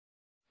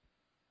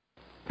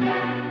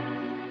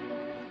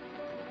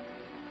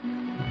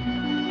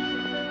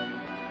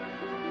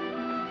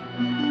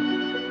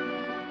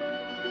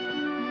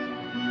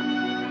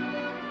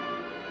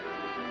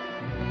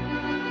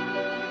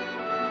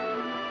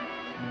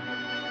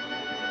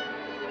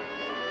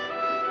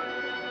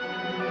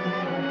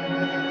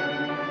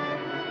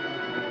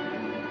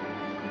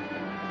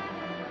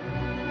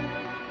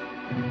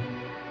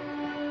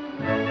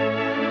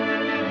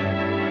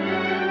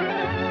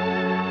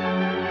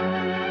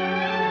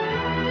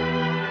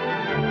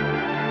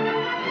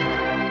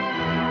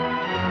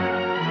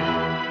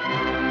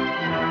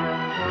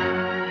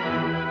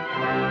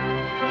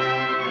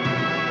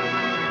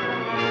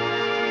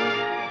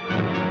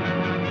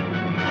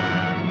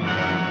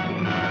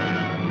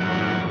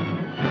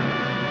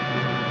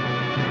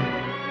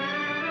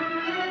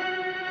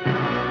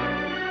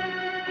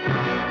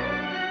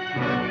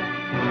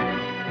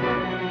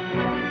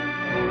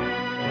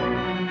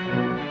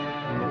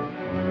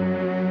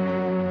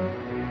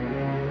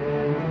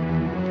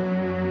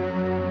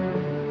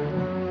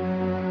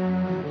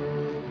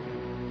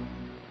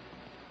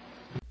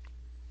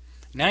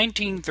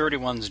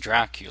"1931's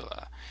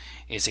Dracula"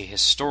 is a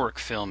historic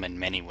film in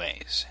many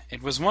ways.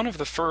 It was one of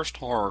the first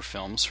horror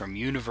films from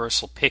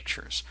Universal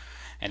Pictures,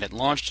 and it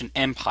launched an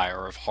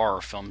empire of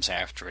horror films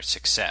after its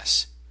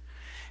success.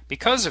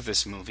 Because of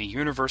this movie,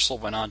 Universal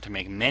went on to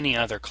make many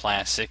other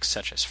classics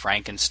such as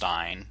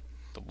Frankenstein,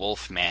 The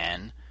Wolf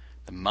Man,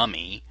 The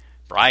Mummy,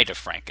 Bride of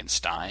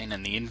Frankenstein,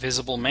 and The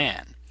Invisible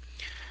Man.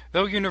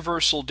 Though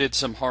Universal did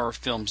some horror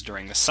films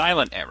during the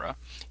silent era,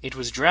 it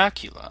was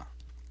Dracula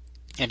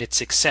and its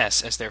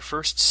success as their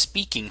first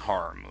speaking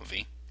horror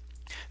movie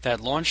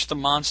that launched the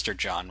monster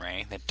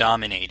genre that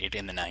dominated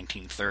in the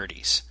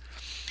 1930s.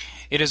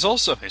 It is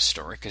also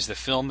historic as the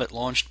film that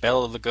launched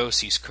Bela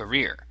Lugosi's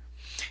career.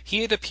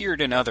 He had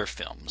appeared in other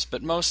films,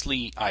 but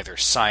mostly either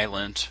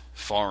silent,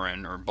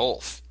 foreign, or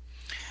both.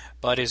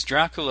 But is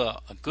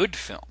Dracula a good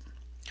film?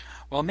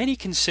 While many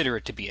consider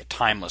it to be a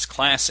timeless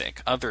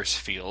classic, others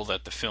feel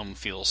that the film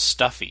feels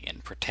stuffy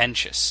and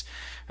pretentious,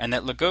 and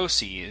that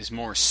Lugosi is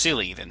more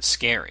silly than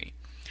scary.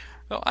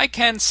 Though I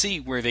can see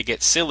where they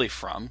get silly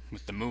from,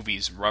 with the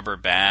movie's rubber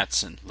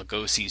bats and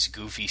Lugosi's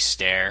goofy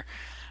stare.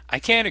 I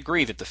can't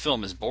agree that the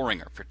film is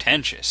boring or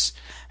pretentious,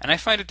 and I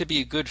find it to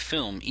be a good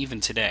film even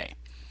today.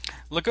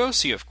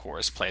 Lugosi, of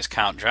course, plays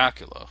Count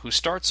Dracula, who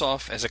starts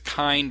off as a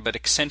kind but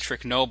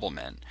eccentric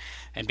nobleman,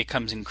 and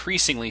becomes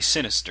increasingly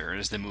sinister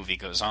as the movie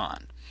goes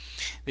on.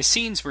 The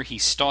scenes where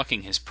he's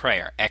stalking his prey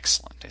are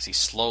excellent, as he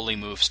slowly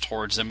moves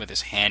towards them with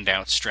his hand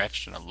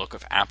outstretched and a look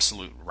of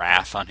absolute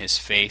wrath on his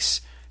face.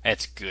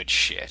 That's good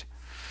shit.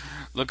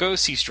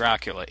 Lugosi's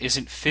Dracula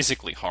isn't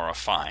physically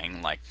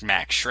horrifying like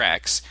Max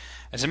Schreck's.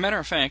 As a matter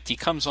of fact, he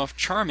comes off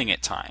charming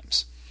at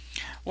times.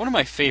 One of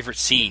my favorite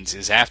scenes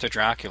is after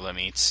Dracula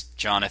meets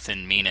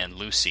Jonathan, Mina, and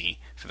Lucy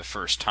for the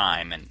first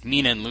time, and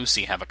Mina and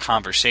Lucy have a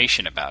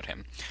conversation about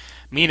him.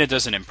 Mina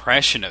does an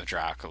impression of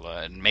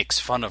Dracula and makes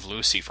fun of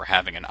Lucy for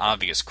having an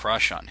obvious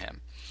crush on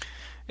him.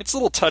 It's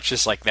little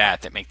touches like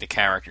that that make the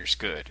characters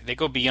good. They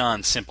go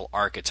beyond simple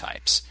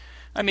archetypes.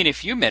 I mean,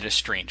 if you met a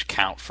strange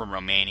count from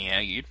Romania,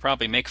 you'd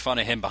probably make fun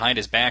of him behind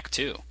his back,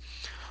 too.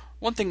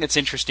 One thing that's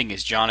interesting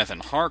is Jonathan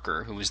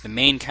Harker, who is the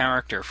main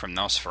character from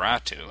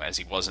Nosferatu, as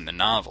he was in the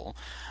novel,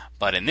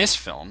 but in this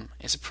film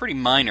is a pretty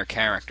minor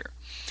character.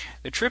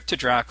 The trip to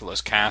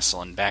Dracula's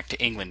castle and back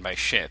to England by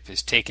ship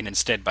is taken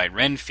instead by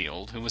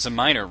Renfield, who was a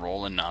minor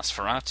role in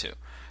Nosferatu.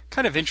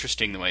 Kind of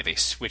interesting the way they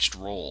switched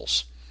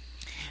roles.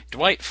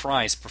 Dwight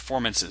Frye's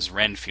performance as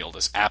Renfield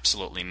is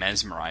absolutely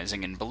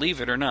mesmerizing, and believe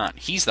it or not,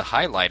 he's the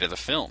highlight of the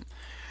film.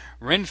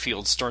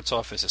 Renfield starts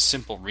off as a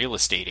simple real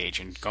estate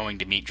agent going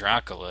to meet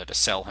Dracula to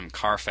sell him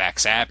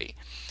Carfax Abbey.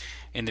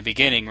 In the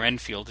beginning,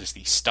 Renfield is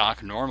the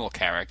stock normal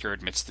character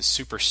amidst the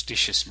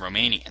superstitious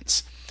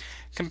Romanians.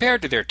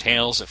 Compared to their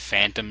tales of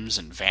phantoms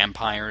and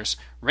vampires,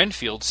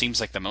 Renfield seems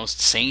like the most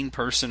sane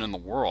person in the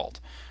world.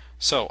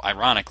 So,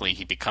 ironically,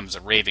 he becomes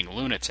a raving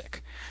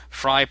lunatic.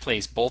 Frye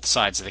plays both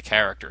sides of the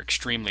character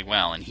extremely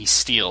well, and he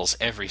steals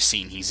every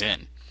scene he's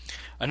in.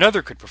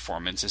 Another good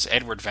performance is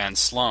Edward Van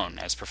Sloan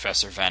as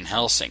Professor Van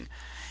Helsing.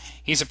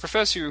 He's a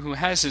professor who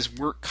has his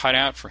work cut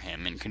out for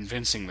him in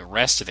convincing the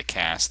rest of the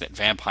cast that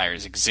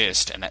vampires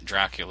exist and that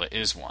Dracula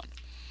is one.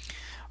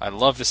 I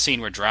love the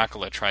scene where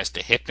Dracula tries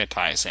to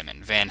hypnotize him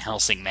and Van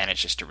Helsing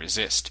manages to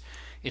resist.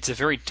 It's a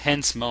very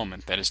tense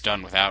moment that is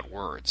done without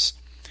words.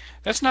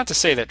 That's not to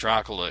say that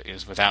Dracula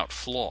is without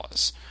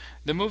flaws.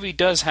 The movie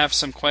does have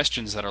some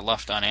questions that are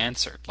left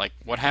unanswered, like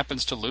what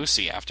happens to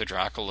Lucy after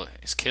Dracula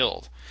is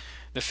killed.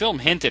 The film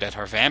hinted at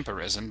her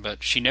vampirism,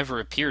 but she never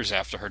appears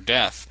after her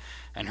death,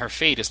 and her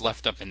fate is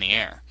left up in the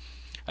air.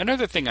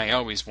 Another thing I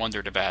always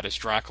wondered about is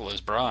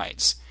Dracula's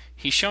brides.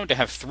 He's shown to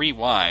have 3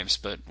 wives,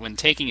 but when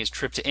taking his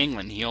trip to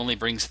England he only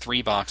brings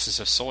 3 boxes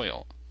of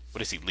soil.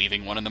 What is he,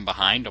 leaving one of them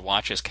behind to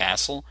watch his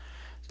castle?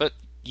 But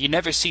you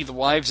never see the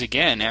wives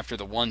again after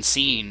the one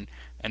scene,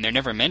 and they're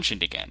never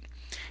mentioned again.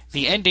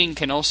 The ending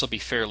can also be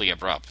fairly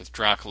abrupt, with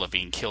Dracula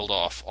being killed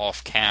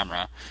off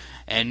camera,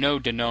 and no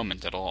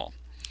denouement at all.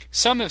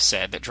 Some have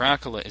said that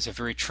Dracula is a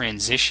very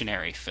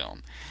transitionary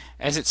film,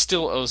 as it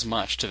still owes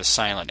much to the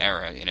silent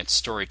era in its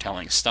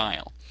storytelling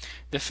style.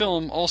 The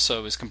film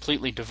also is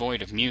completely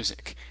devoid of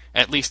music,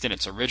 at least in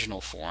its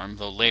original form,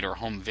 though later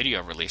home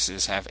video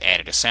releases have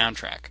added a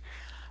soundtrack.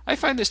 I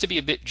find this to be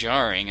a bit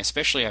jarring,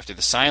 especially after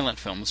the silent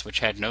films which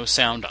had no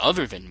sound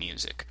other than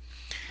music.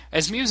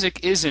 As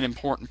music is an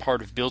important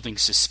part of building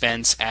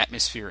suspense,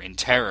 atmosphere, and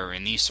terror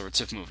in these sorts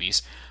of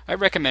movies, I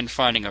recommend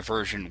finding a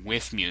version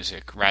with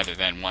music rather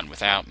than one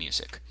without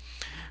music.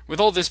 With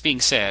all this being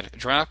said,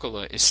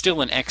 Dracula is still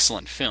an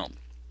excellent film,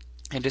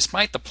 and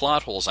despite the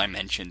plot holes I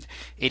mentioned,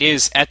 it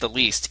is, at the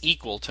least,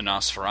 equal to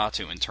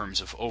Nosferatu in terms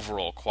of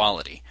overall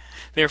quality.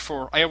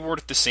 Therefore, I award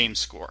it the same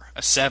score,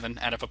 a 7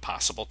 out of a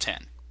possible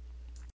 10.